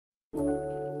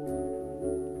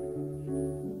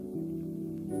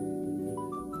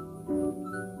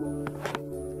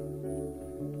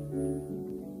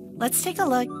Let's take a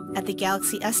look at the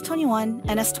Galaxy S21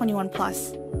 and S21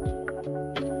 Plus.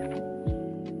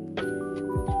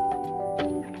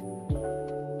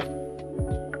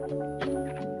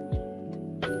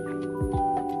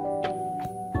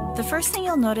 The first thing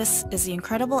you'll notice is the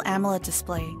incredible AMOLED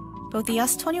display. Both the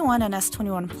S21 and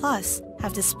S21 Plus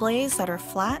have displays that are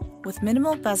flat with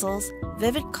minimal bezels,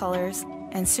 vivid colors,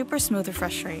 and super smooth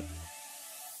refresh rate.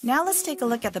 Now let's take a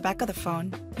look at the back of the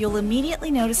phone. You'll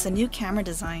immediately notice a new camera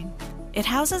design. It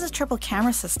houses a triple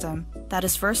camera system that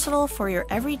is versatile for your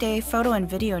everyday photo and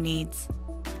video needs.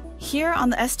 Here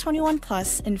on the S21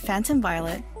 Plus in Phantom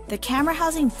Violet, the camera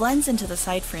housing blends into the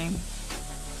side frame.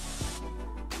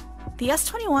 The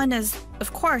S21 is,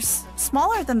 of course,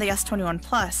 smaller than the S21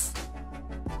 Plus,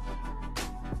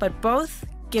 but both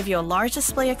give you a large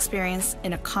display experience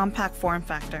in a compact form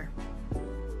factor.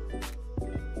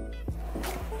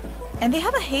 And they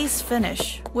have a haze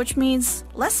finish, which means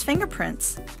less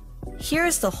fingerprints. Here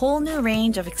is the whole new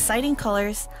range of exciting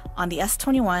colors on the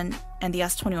S21 and the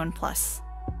S21 Plus.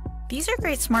 These are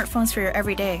great smartphones for your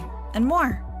everyday, and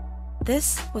more.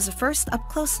 This was a first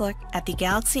up-close look at the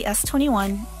Galaxy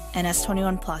S21 and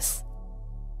S21 Plus.